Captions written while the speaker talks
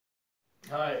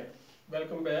Hi,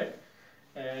 welcome back.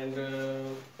 And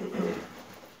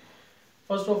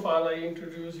first of all, I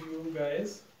introduce you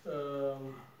guys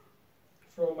from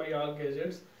my all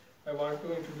gadgets. I want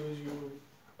to introduce you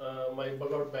my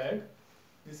bug out bag.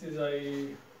 This is I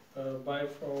buy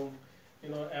from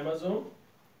Amazon,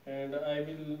 and I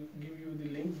will give you the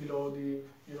link below the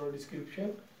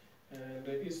description. And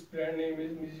its brand name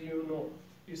is Mizuno.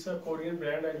 It's a Korean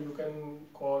brand, and you can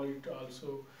call it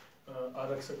also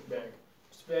Araksak bag.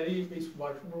 It's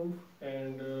waterproof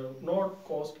and not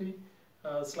costly.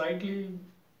 Slightly,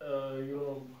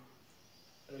 you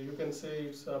can say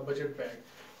it's a budget bag.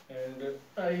 And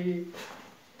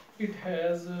it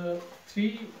has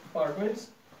 3 compartments,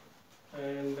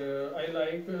 and I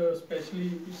like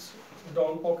especially its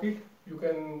down pocket. You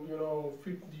can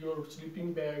fit your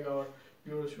sleeping bag or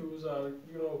your shoes, or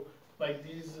like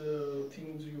these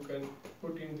things you can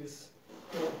put in this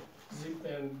zip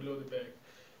and below the bag.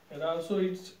 And also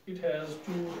it has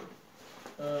 2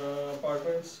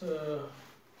 compartments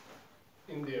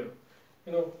in there.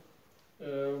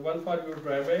 One for your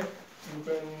dry bag. You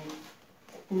can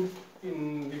put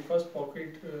in the first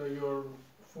pocket your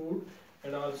food,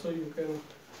 and also you can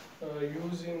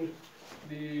use in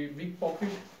the big pocket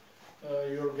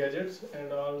your gadgets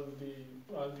and all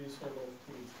these sort of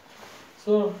things.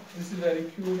 So this is very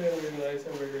cute and very nice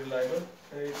and very reliable,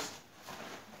 and it's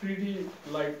pretty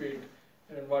lightweight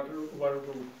and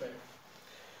waterproof bag.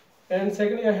 And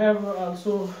secondly, I have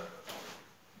also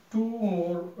 2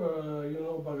 more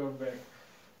bug out bag.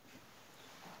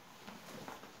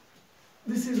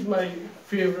 This is my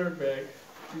favorite bag,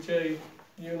 which I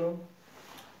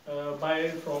buy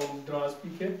from Dras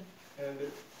PK, and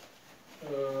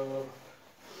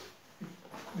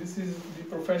this is the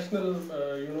professional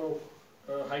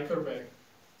hiker bag.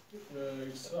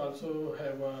 It's also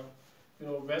have a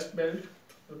vest belt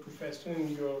to fasten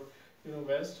in your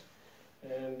vest,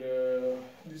 and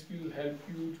this will help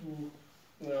you to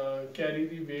carry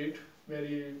the weight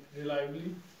very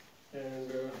reliably and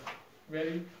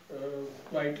very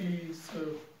lightly.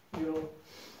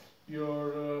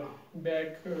 Your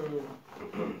bag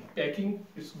packing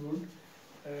is good.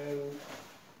 And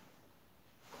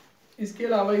इसके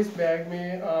अलावा इस bag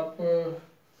में आप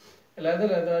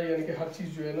अलग-अलग यानी कि हर चीज़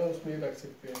जो है ना उसमें रख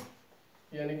सकते हैं,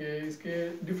 यानी कि इसके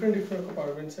डिफरेंट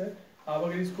कंपार्टमेंट्स हैं. आप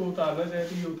अगर इसको उतारना चाहें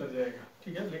तो ये उतर जाएगा,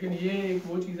 ठीक है. लेकिन ये एक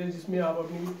वो चीज़ है जिसमें आप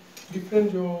अपनी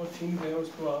डिफरेंट जो थिंग्स हैं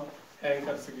उसको आप हैंग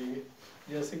कर सकेंगे,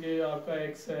 जैसे कि आपका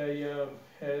एक्स है या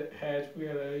हैच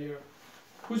वगैरह है या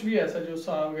कुछ भी ऐसा जो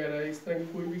सा वगैरह है, इस तरह की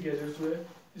कोई भी गैजेट जो है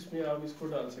इसमें आप इसको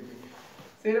डाल सकेंगे.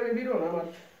 तेरे में भी रोना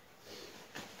मत.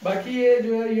 बाकी ये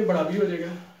जो है ये बड़ा भी हो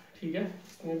जाएगा, ठीक है,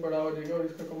 इसमें बड़ा हो जाएगा. और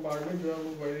इसका कंपार्टमेंट जो है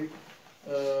वो बड़ी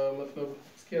मतलब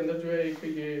इसके अंदर जो है एक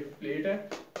ये प्लेट है.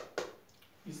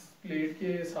 इस प्लेट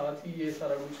के साथ ही ये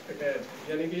सारा कुछ अटैच है,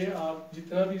 यानी कि आप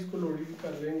जितना भी इसको लोडिंग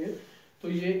कर लेंगे तो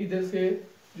ये इधर से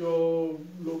जो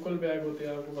लोकल बैग होते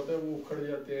हैं आपको पता है वो उखड़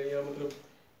जाते हैं या मतलब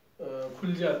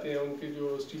खुल जाते हैं उनके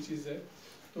जो स्टिचेस है.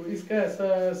 तो इसका ऐसा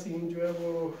सीन जो है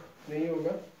वो नहीं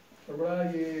होगा, और बड़ा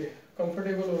ये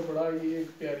कंफर्टेबल और बड़ा ये एक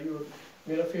प्यारी और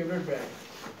मेरा फेवरेट बैग.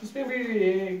 इसमें भी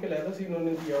ये एक अलग सी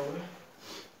इन्होंने दिया हुआ है,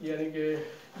 यानी कि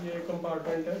ये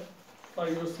कंपार्टमेंट है फॉर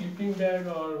योर स्लीपिंग बैग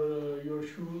और योर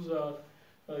शूज़ और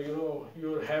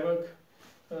your havoc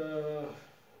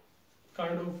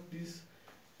kind of this.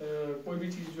 कोई भी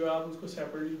चीज़ जो है आप उसको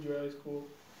सेपरेटली जो है इसको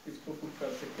पुट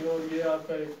कर सकते हैं. और ये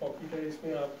आपका एक पॉकेट है,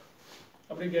 इसमें आप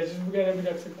अपने गैजेट्स वगैरह भी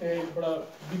रख सकते हैं. एक बड़ा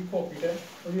बिग पॉकेट है,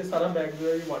 और ये सारा बैग जो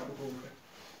है ये वाटरप्रूफ है,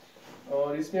 और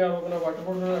इसमें आप अपना वाटर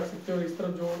बॉटल रख सकते हैं. और इस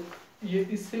तरफ जो ये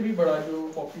इससे भी बड़ा जो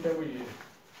पॉकेट है वो ये है,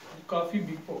 काफ़ी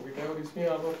बिग पॉकेट है, और इसमें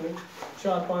आप अपने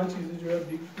 4-5 चीज़ें जो है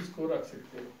बिग इसको रख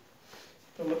सकते हैं.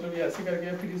 तो मतलब ये ऐसे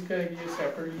करके फिर इसका एक ये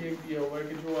सेपरेटली एक दिया हुआ है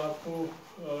कि जो आपको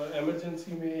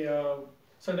एमरजेंसी में या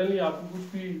सडनली आपको कुछ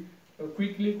भी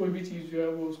क्विकली कोई भी चीज़ जो है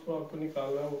वो उसको आपको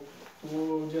निकालना हो, तो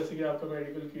वो जैसे कि आपका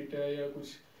मेडिकल किट है या कुछ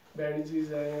बैंडेजेस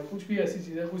है या कुछ भी ऐसी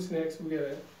चीज़ है, कुछ स्नैक्स वगैरह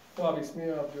है, तो आप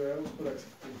इसमें आप जो है उसको रख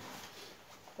सकते हैं.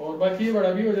 और बाकी ये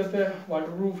बड़ा भी हो जाता है,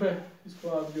 वाटरप्रूफ है. इसको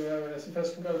आप जो है ऐसे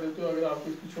फेस्टन कर देते हो. अगर आपको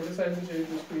इसकी छोटे साइज में चाहिए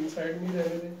तो इसको इनसाइड नहीं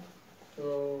रहने दें. तो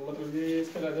मतलब ये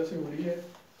इसके अलग से हुडी है.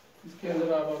 इसके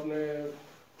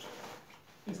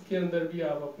अंदर भी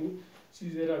आप अपनी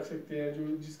चीज़ें रख सकते हैं जो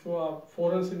जिसको आप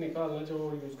फ़ौरन से निकालना चाहो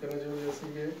और यूज़ करना चाहो. जैसे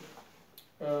कि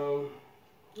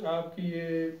आपकी ये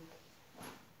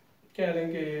कह लें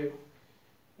कि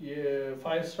ये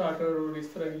फायर स्टार्टर और इस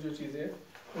तरह की जो चीज़ें हैं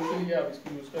उनके लिए आप इसको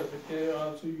यूज़ कर सकते हैं.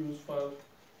 Also use for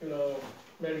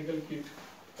medical kit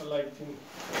like thing.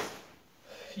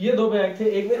 ये 2 बैग थे.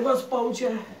 एक मेरे पास पाउच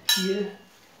है, ये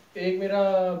एक मेरा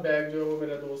बैग जो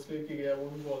मेरा दोस्त लेके गया वो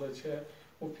भी बहुत अच्छा है.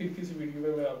 وہ پھر کسی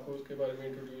ویڈیو میں آپ کو اس کے بارے میں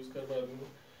انٹروڈیوس کروا دوں گا.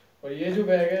 اور یہ جو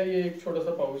بیگ ہے یہ ایک چھوٹا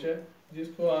سا پاؤچ ہے جس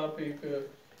کو آپ ایک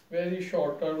ویری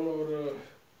شارٹ ٹرم اور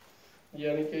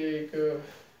یعنی کہ ایک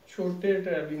چھوٹے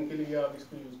ٹریولنگ کے لیے آپ اس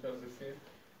کو یوز کر سکتے ہیں.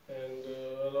 And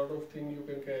lot of thing you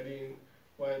can carry in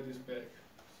wire this bag.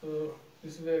 So this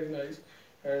is very nice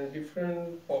and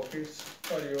different pockets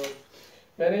for your.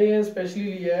 میں نے یہ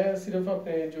اسپیشلی لیا ہے صرف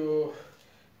اپنے جو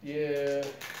یہ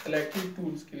الیکٹرک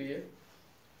ٹولس کے لیے,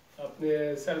 اپنے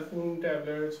سیل فون,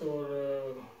 ٹیبلیٹس اور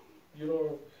یو نو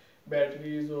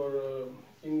بیٹریز اور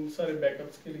ان سارے بیک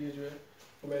اپس کے لیے جو ہے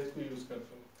وہ میں اس کو یوز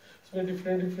کرتا ہوں. اس میں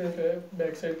ڈفرینٹ ہے,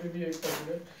 بیک سائڈ پہ بھی ایک پاکٹ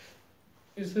ہے,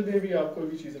 اس میں بھی آپ کوئی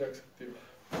بھی چیز رکھ سکتے ہو.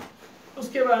 اس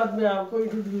کے بعد میں آپ کو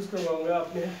انٹروڈیوس کرواؤں گا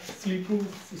اپنے سلیپنگ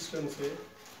سسٹم سے,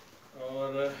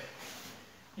 اور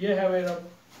یہ ہے میرا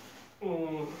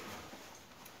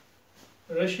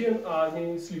رشین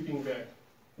آرمی سلیپنگ بیگ.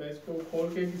 میں اس کو کھول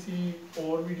کے کسی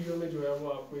اور ویڈیو میں جو ہے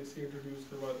وہ آپ کو اس سے انٹروڈیوس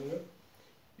کروا دوں گا.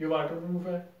 یہ واٹر پروف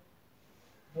ہے,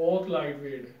 بہت لائٹ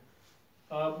ویٹ ہے,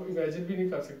 آپ امیجن بھی نہیں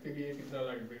کر سکتے کہ یہ کتنا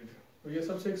لائٹ ویٹ ہے. تو یہ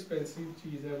سب سے ایکسپینسو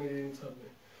چیز ہے میرے ان سب میں.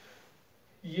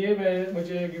 یہ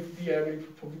مجھے گفٹ دیا ہے میری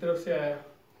پھوپھو کی طرف سے, آیا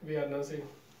ویارنا سے,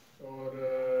 اور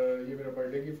یہ میرا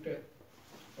برتھ ڈے گفٹ ہے.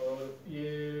 اور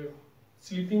یہ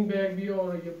سلیپنگ بیگ بھی ہے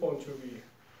اور یہ پونچو بھی ہے.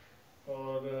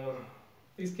 اور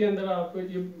اس کے اندر آپ کو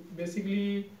یہ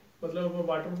بیسکلی مطلب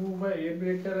واٹر پروف ہے, ایئر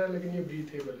بریکر ہے, لیکن یہ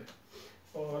بریتھیبل ہے.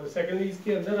 اور سیکنڈلی اس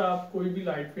کے اندر آپ کوئی بھی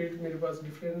لائٹ ویٹ, میرے پاس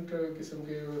ڈفرینٹ قسم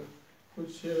کے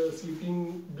کچھ سلیپنگ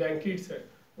بلینکٹس ہے,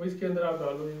 وہ اس کے اندر آپ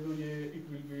ڈالو گے تو یہ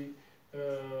it will be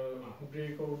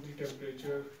break out the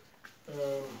temperature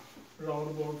around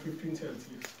about 15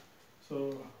 Celsius. So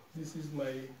this is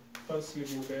my first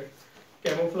sleeping bag,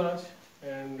 camouflage,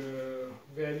 and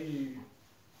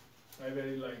I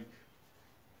very like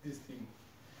this thing.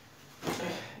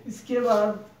 اس کے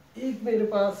بعد ایک میرے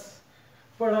پاس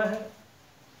پڑا ہے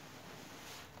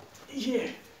یہ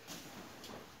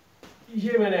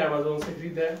میں نے امیزون سے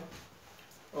خریدا ہے,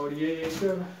 اور یہ ایک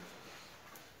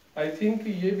آئی تھنک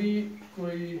یہ بھی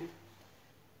کوئی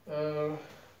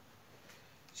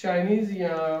چائنیز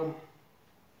یا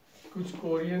کچھ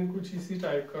کورین کچھ اسی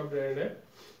ٹائپ کا برانڈ ہے,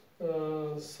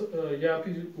 یا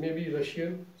پھر مے بی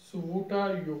رشین, سووٹا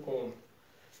یوکون.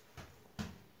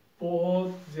 بہت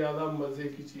زیادہ مزے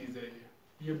کی چیز ہے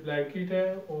یہ بلینکٹ ہے,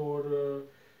 اور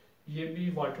یہ بھی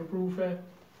واٹر پروف ہے,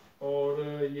 اور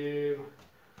یہ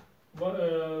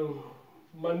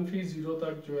 -0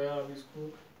 تک جو ہے آپ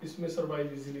اس میں سروائیو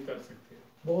ایزیلی کر سکتے ہیں.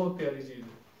 بہت پیاری چیز ہے.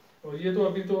 اور یہ تو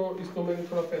ابھی تو اس کو میں نے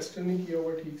تھوڑا فیسٹن نہیں کیا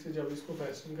ہوا ٹھیک سے, جب اس کو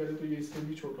فیسٹن کرے تو یہ اس سے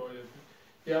بھی چھوٹا ہو جاتا ہے.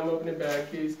 یا ہم اپنے بیگ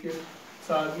کے اس کے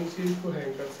ساتھ نیچے اس کو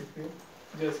ہینگ کر سکتے ہیں,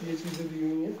 جیسی یہ چیزیں دی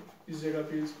ہوئی ہیں اس جگہ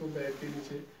پہ اس کو بیگ کے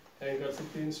نیچے ہینگ کر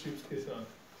سکتے ہیں ان اسٹرپس کے ساتھ.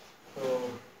 تو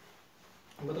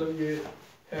مطلب یہ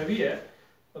ہیوی ہے,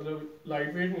 مطلب لائٹ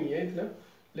ویٹ نہیں ہے اتنا,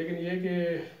 لیکن یہ کہ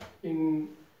in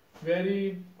very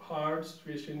hard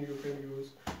situation you can use,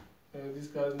 this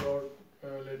does not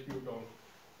let you down.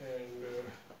 And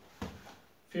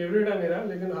favourite ہے میرا,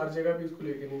 لیکن ہر جگہ بھی اس کو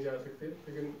لے کے نہیں جا سکتے,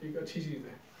 لیکن ایک اچھی چیز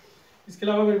ہے. اس کے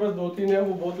علاوہ میرے پاس 2-3 ہیں,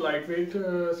 وہ بہت لائٹ ویٹ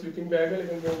سلیپنگ بیگ ہے,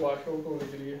 لیکن وہ واش آؤٹ ہونے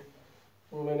کے لیے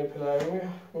وہ میں نے پھیلائے ہوئے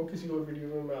ہیں. وہ کسی اور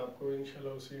ویڈیو میں آپ کو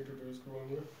انشاءاللہ اسے انٹروڈیوس کراؤں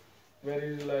گا. Very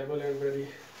reliable and very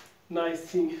nice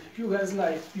thing, you guys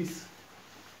like this.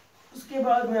 اس کے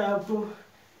بعد میں آپ کو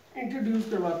انٹروڈیوس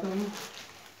کرواتا ہوں,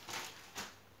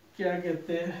 کیا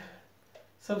کہتے ہیں,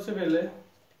 سب سے پہلے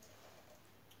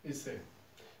اس سے.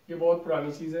 یہ بہت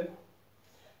پرانی چیز ہے,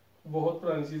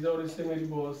 اور اس سے میری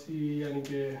بہت سی یعنی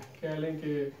کہ کہہ لیں کہ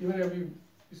یہ میں نے ابھی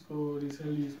اس کو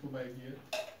ریسنٹلی اس کو بائی کیا,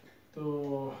 تو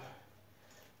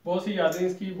بہت سی یادیں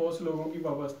اس کی بہت سے لوگوں کی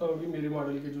وابستہ ہوگی, میرے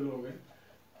ماڈل کے جو لوگ ہیں.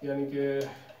 یعنی کہ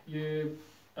یہ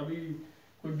ابھی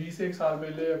کوئی 20-1 سال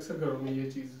پہلے اکثر گھروں میں یہ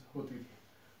چیز ہوتی تھی.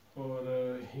 اور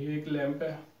یہ ایک لیمپ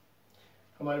ہے,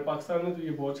 ہمارے پاکستان میں تو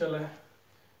یہ بہت چلا ہے.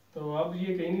 تو اب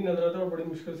یہ کہیں نہیں نظر آتا, اور بڑی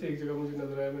مشکل سے ایک جگہ مجھے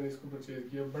نظر آیا, میں نے اس کو پرچیز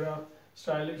کیا. بڑا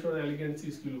اسٹائلش اور ایلیگنٹ سی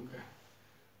اس کی لک ہے.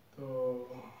 تو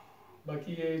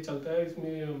باقی یہ چلتا ہے اس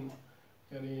میں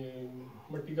یعنی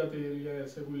مٹی کا تیل یا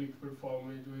ایسا کوئی لیکوڈ فارم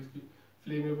میں جو اس کی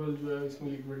فلیمیبل جو ہے اس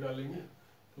میں لیکوڈ ڈالیں گے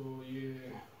تو یہ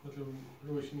مطلب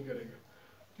روشنی کرے گا.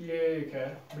 یہ ایک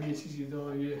ہے بڑی اچھی چیز ہے.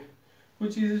 اور یہ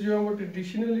کچھ چیزیں جو ہیں وہ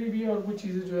ٹریڈیشنلی بھی ہیں, اور کچھ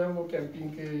چیزیں جو ہیں وہ کیمپنگ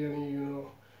کے یعنی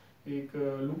ایک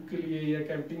لک کے لیے یا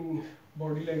کیمپنگ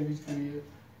باڈی لینگویج کے لیے,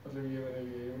 مطلب یہ میں نے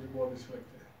لیے, مجھے بہت اچھا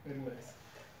لگتا ہے, ویری نائس.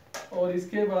 اور اس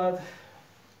کے بعد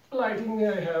لائٹنگ میں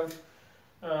آئی ہیو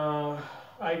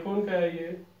آئیکون کا ہے, یہ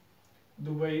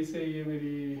دبئی سے, یہ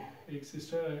میری ایک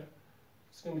سسٹر ہے,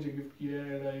 اس نے مجھے گفٹ کیا ہے,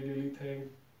 and I really thank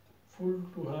full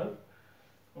to her.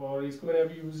 اور اس کو میں نے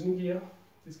ابھی یوز نہیں کیا,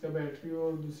 اس کا بیٹری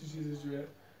اور دوسری چیزیں جو ہے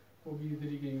وہ بھی ادھر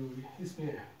ہی کہیں ہوگی, اس میں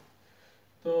ہے.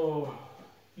 تو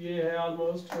یہ ہے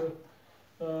آلموسٹ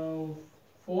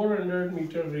 400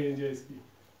 میٹر رینج ہے اس کی,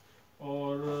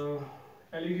 اور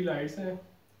LED لائٹس ہیں,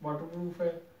 واٹر پروف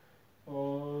ہے,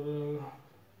 اور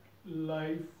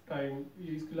لائف ٹائم,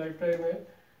 یہ اس کی لائف ٹائم ہے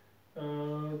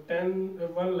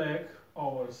 1 lakh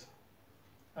hours.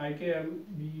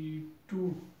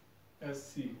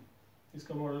 IKMB2SC اس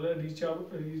کا ماڈل ہے,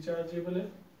 ریچارجیبل ہے,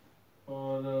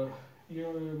 اور یہ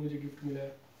مجھے گفٹ ملا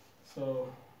ہے. سو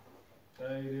I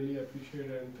really appreciate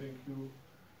and thank you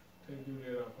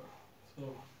dear Rafa. So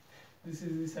this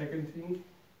is the second thing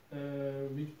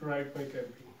which bright my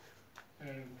camping.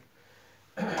 And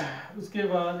اس کے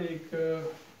بعد ایک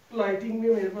لائٹنگ میں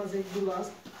میرے پاس ایک جو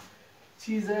لاسٹ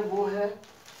چیز ہے وہ ہے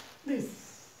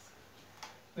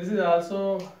this is also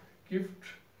gift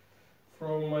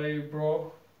from my bro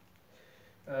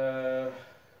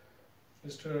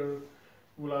Mr.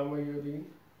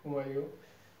 Humayun,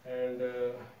 and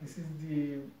this is the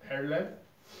headlamp,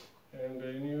 and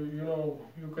you know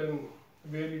you can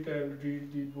wear it and read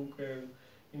the book, and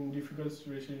in difficult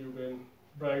situation you can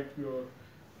bright your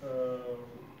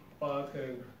path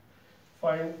and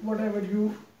find whatever you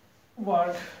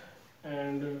want.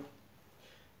 And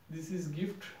this is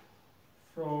gift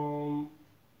from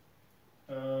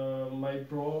my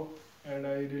bro, and I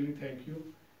really thank you.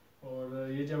 اور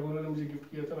یہ جب انہوں نے مجھے gift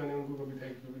کیا تھا میں نے ان کو کبھی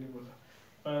تھینک یو بھی نہیں بولا.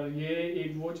 اور یہ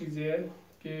ایک وہ چیزیں ہیں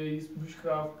کہ اس بش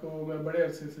کرافٹ کو میں بڑے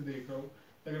عرصے سے دیکھ رہا ہوں,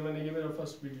 لیکن میں نے یہ میرا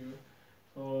فرسٹ ویڈیو ہے.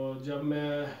 تو جب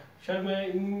میں شاید میں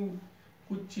ان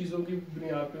کچھ چیزوں کی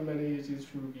بنیاد پہ میں نے یہ چیز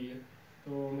شروع کی ہے,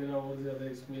 تو میرا اور زیادہ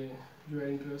اس میں جو ہے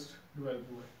انٹرسٹ ڈیولپ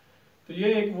ہوا ہے. تو یہ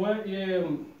ایک وہ ہے, یہ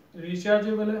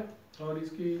ریچارجیبل ہے, اور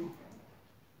اس کی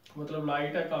مطلب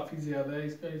لائٹ ہے کافی زیادہ ہے.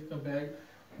 اس کا بیگ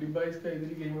ڈبہ اس کا ادھر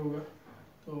ہی کہیں ہوگا,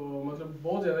 تو مطلب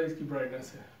بہت زیادہ اس کی برائٹنس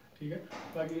ہے. ٹھیک ہے,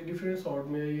 باقی یہ ڈفرینٹ سارٹ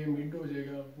میں ہے, یہ مڈ ہو جائے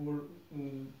گا, وہ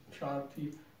شارپ تھی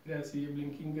جیسے یہ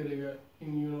بلنکنگ کرے گا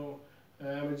ان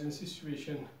ایمرجنسی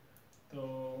سچویشن. تو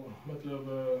مطلب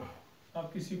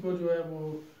آپ کسی کو جو ہے وہ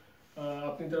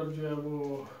اپنی طرف جو ہے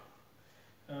وہ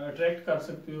اٹریکٹ کر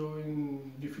سکتے ہو ان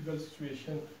ڈیفیکلٹ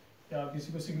سچویشن, یا آپ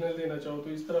کسی کو سگنل دینا چاہو تو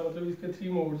اس طرح. مطلب اس کے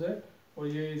 3 موڈز ہیں, اور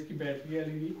یہ اس کی بیٹری ہے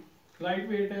LED, لائٹ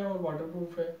ویٹ ہے اور واٹر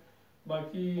پروف ہے.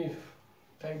 باقی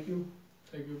thank you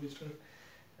Mr.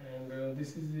 And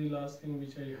this is the last thing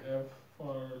which I have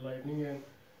for lightning, and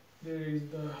there is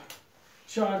the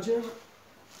charger,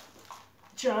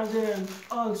 and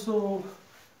also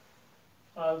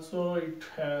it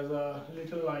has a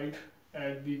little light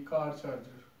at the car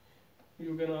charger.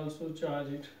 You can also charge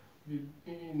it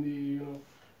in the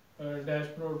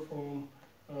dashboard from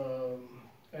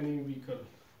any vehicle.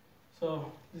 So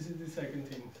this is the second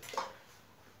thing.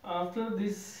 After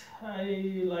this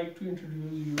I like to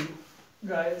introduce you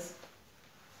guys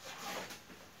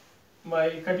my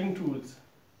cutting tools.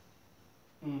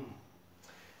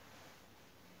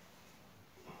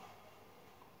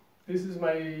 This is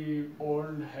my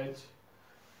old hedge,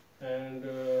 and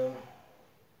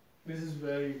this is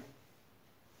very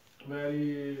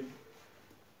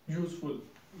useful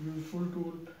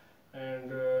tool, and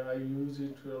I use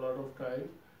it a lot of time,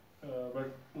 but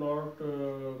not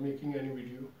making any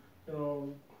video.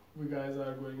 We guys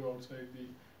are going outside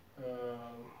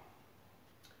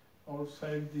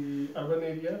the urban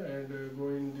area and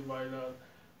going the wild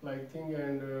like thing,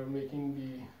 and making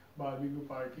the barbecue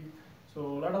party. So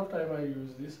a lot of time I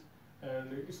use this, and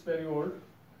it's very old,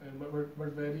 and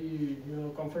but very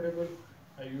comfortable.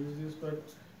 I use this, but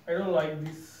I don't like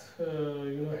this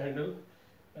handle.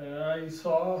 I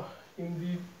saw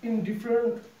in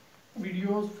different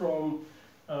videos from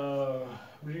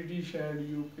British and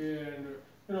UK and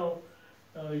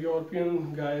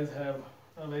European guys have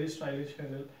a very stylish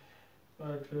handle,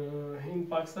 but in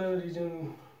Pakistan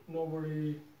region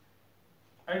nobody,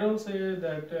 I don't say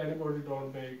that anybody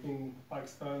don't make in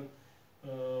Pakistan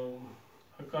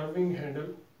a curving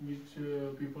handle which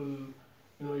people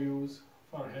use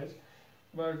for hedge,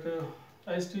 but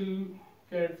I still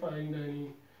can't find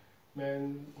any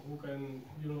man who can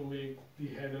make the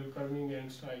handle curving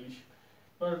and stylish.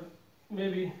 But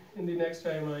maybe in the next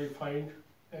time I find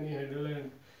any handle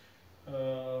and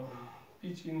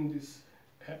pitch in this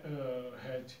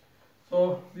hedge.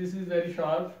 So this is very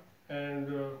sharp and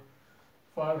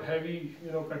for heavy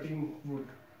cutting wood,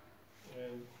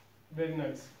 and very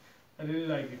nice. I really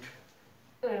like it.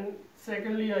 And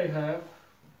secondly I have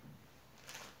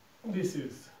this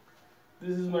is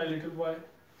my little boy,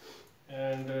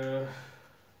 and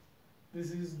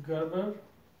this is Gerber,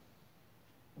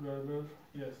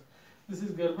 yes, this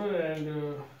is Gerber, and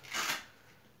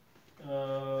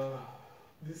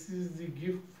this is the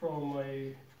gift from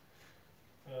my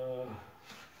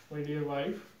my dear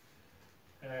wife,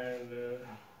 and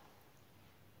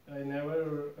I never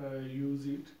use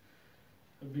it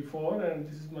before, and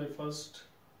this is my first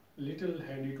little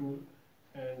handy tool,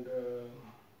 and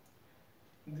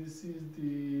this is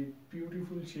the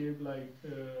beautiful shape, like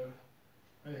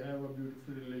I have a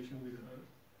beautiful relation with her,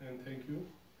 and thank you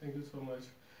so much.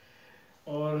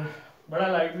 اور بڑا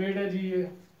light weight ہے جی یہ,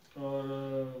 اور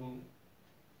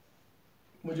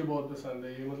مجھے بہت پسند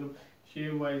ہے یہ, مطلب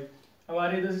شیپ وائز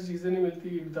ہمارے ادھر سے چیزیں نہیں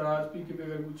ملتی. دراز پی کے پہ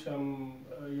اگر کچھ ہم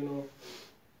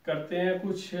کرتے ہیں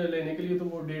کچھ لینے کے لیے تو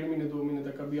وہ 1.5 مہینے 2 مہینے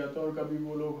تک کبھی آتا ہے, اور کبھی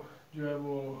وہ لوگ جو ہے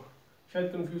وہ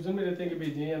شاید کنفیوژن میں رہتے ہیں کہ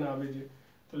بھیجیں یا نہ بھیجیں.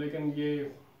 تو لیکن یہ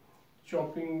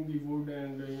chopping the wood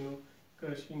and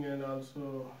crushing, and also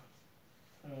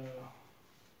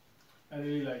I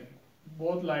really like it.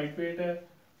 بہت لائٹ ویٹ ہے,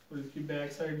 اور اس کی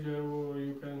بیک سائڈ جو ہے وہ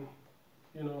you can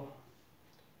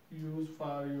use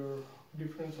for your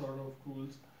different sort of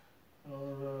tools.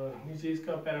 اور نیچے اس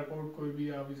کا پیراکوٹ کوئی بھی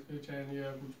آپ اس کے چین یا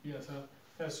کچھ بھی ایسا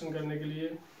فیسٹن کرنے کے لیے,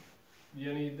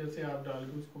 یعنی ادھر سے آپ ڈال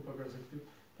کے اس کو پکڑ سکتے ہو.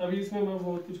 ابھی اس میں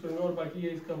بہت کچھ کروں گا. اور باقی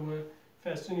یہ اس کا وہ ہے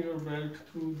fasten your belt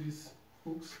through these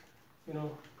hooks,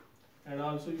 and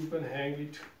also you can hang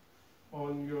it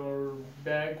on your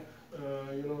bag,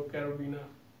 carabiner.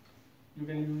 You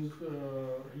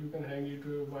can hang it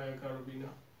by a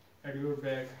carabiner at your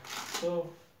bag. So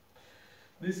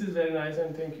this is very nice,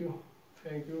 and thank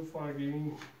you for giving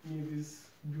me this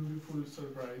beautiful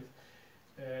surprise,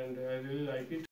 and I really like it.